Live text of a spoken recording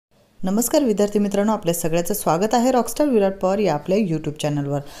नमस्कार विद्यार्थी मित्रांनो, आपल्या सगळ्यांचं स्वागत आहे रॉकस्टार विराट पवार या आपल्या यूट्यूब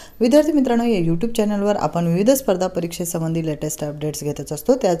चॅनलवर। विद्यार्थी मित्रांनो, या यूट्यूब चॅनलवर आपण विविध स्पर्धा परीक्षेसंबंधी लेटेस्ट अपडेट्स घेतच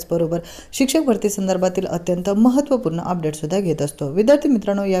असतो। त्याचबरोबर शिक्षक भरती संदर्भातील अत्यंत महत्त्वपूर्ण अपडेट सुद्धा घेत असतो। विद्यार्थी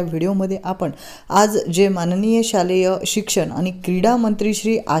मित्रांनो, या व्हिडिओमध्ये आपण आज जे माननीय शालेय शिक्षण आणि क्रीडा मंत्री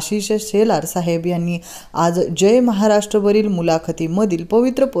श्री आशिष शेलार साहेब यांनी आज जय महाराष्ट्रवरील मुलाखतीमधील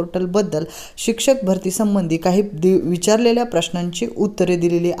पवित्र पोर्टलबद्दल शिक्षक भरती संबंधी काही विचारलेल्या प्रश्नांची उत्तरे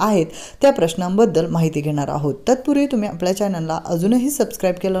दिलेली आहेत, त्या प्रश्नांबद्दल माहिती घेणार आहोत। तत्पूर्वी तुम्ही आपल्या चॅनलला अजूनही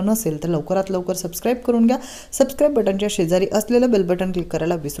सबस्क्राइब केलं नसेल तर लवकरात लवकर सबस्क्राइब करून घ्या। सबस्क्राइब बटनच्या शेजारी असलेलं बेल बटन क्लिक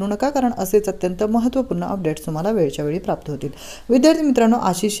करायला विसरू नका, कारण असेच अत्यंत महत्त्वपूर्ण अपडेट्स तुम्हाला वेळच्या वेळी प्राप्त होतील। विद्यार्थी मित्रांनो,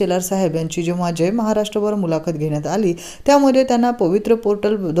 आशिष शेलार साहेब यांची जेव्हा जय महाराष्ट्रवर मुलाखत घेण्यात आली त्यामध्ये त्यांना पवित्र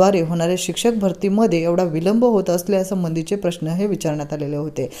पोर्टलद्वारे होणाऱ्या शिक्षक भरतीमध्ये एवढा विलंब होत असल्यासंबंधीचे प्रश्न हे विचारण्यात आलेले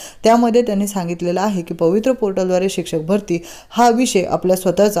होते। त्यामध्ये त्यांनी सांगितलेलं आहे की पवित्र पोर्टलद्वारे शिक्षक भरती हा विषय आपल्या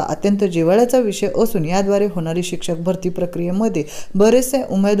स्वतःचा अत्यंत जिव्हाळ्याचा विषय असून याद्वारे होणारी शिक्षक भरती प्रक्रियेमध्ये बरेचसे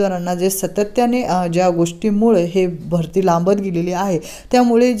उमेदवारांना जे सातत्याने ज्या गोष्टीमुळे हे भरती लांबत गेलेली आहे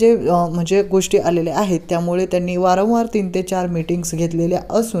त्यामुळे जे म्हणजे गोष्टी आलेल्या आहेत त्यामुळे त्यांनी वारंवार 3 ते 4 मीटिंग्स घेतलेल्या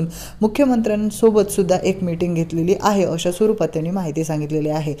असून मुख्यमंत्र्यांसोबत सुद्धा एक मीटिंग घेतलेली आहे, अशा स्वरूपात त्यांनी माहिती सांगितलेली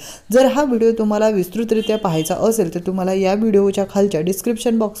आहे। जर हा व्हिडिओ तुम्हाला विस्तृतरित्या पाहायचा असेल तर तुम्हाला या व्हिडिओच्या खालच्या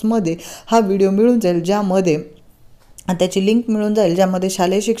डिस्क्रिप्शन बॉक्समध्ये हा व्हिडिओ मिळून जाईल, ज्यामध्ये त्याची लिंक मिळून जाईल, ज्यामध्ये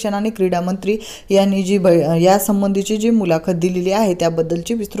शालेय शिक्षण आणि क्रीडा मंत्री यांनी जी या संबंधीची जी मुलाखत दिलेली आहे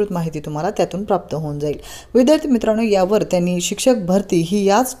त्याबद्दलची विस्तृत माहिती तुम्हाला त्यातून प्राप्त होऊन जाईल। विद्यार्थी मित्रांनो, यावर त्यांनी शिक्षक भरती ही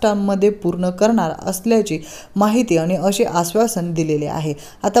याच टर्ममध्ये पूर्ण करणार असल्याची माहिती आणि असे आश्वासन दिलेले आहे।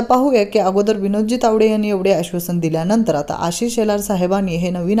 आता पाहूया की अगोदर विनोदजी तावडे यांनी एवढे आश्वासन दिल्यानंतर आता आशिष शेलार साहेबांनी हे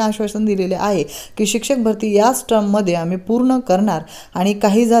नवीन आश्वासन दिलेले आहे की शिक्षक भरती याच टर्ममध्ये आम्ही पूर्ण करणार आणि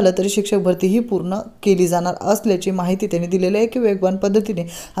काही झालं तरी शिक्षक भरती ही पूर्ण केली जाणार असल्याची माहिती त्यांनी दिलेले आहे की वेगवान पद्धतीने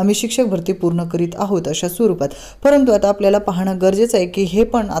आम्ही शिक्षक भरती पूर्ण करीत आहोत अशा स्वरूपात। परंतु आता आपल्याला पाहणं गरजेचं आहे की हे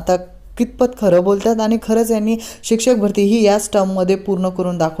पण आता कितपत खरं बोलतात आणि खरंच यांनी शिक्षक भरती ही याच टर्ममध्ये पूर्ण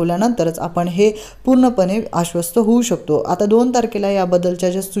करून दाखवल्यानंतरच आपण हे पूर्णपणे आश्वस्त होऊ शकतो। आता 2 तारखेला याबद्दलच्या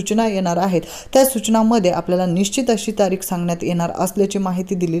ज्या सूचना येणार आहेत त्या सूचनांमध्ये आपल्याला निश्चित अशी तारीख सांगण्यात येणार असल्याची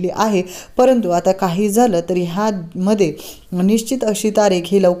माहिती दिलेली आहे। परंतु आता काही झालं तरी ह्यामध्ये निश्चित अशी तारीख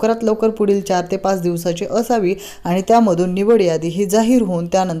ही लवकरात लवकर पुढील 4 ते 5 दिवसाची असावी आणि त्यामधून निवड यादी ही जाहीर होऊन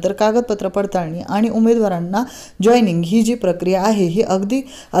त्यानंतर कागदपत्र पडताळणी आणि उमेदवारांना जॉईनिंग ही जी प्रक्रिया आहे ही अगदी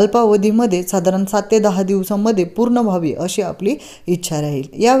अल्पावधीमध्ये साधारण 7 ते 10 दिवसांमध्ये पूर्ण व्हावी अशी आपली इच्छा राहील।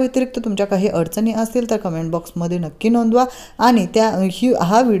 या व्यतिरिक्त तुमच्या काही अडचणी असतील तर कमेंट बॉक्समध्ये नक्की नोंदवा आणि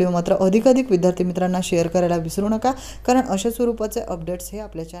हा व्हिडिओ मात्र अधिकाधिक विद्यार्थी मित्रांना शेअर करायला विसरू नका, कारण अशा स्वरूपाचे अपडेट्स हे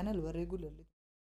आपल्या चॅनलवर रेग्युलरली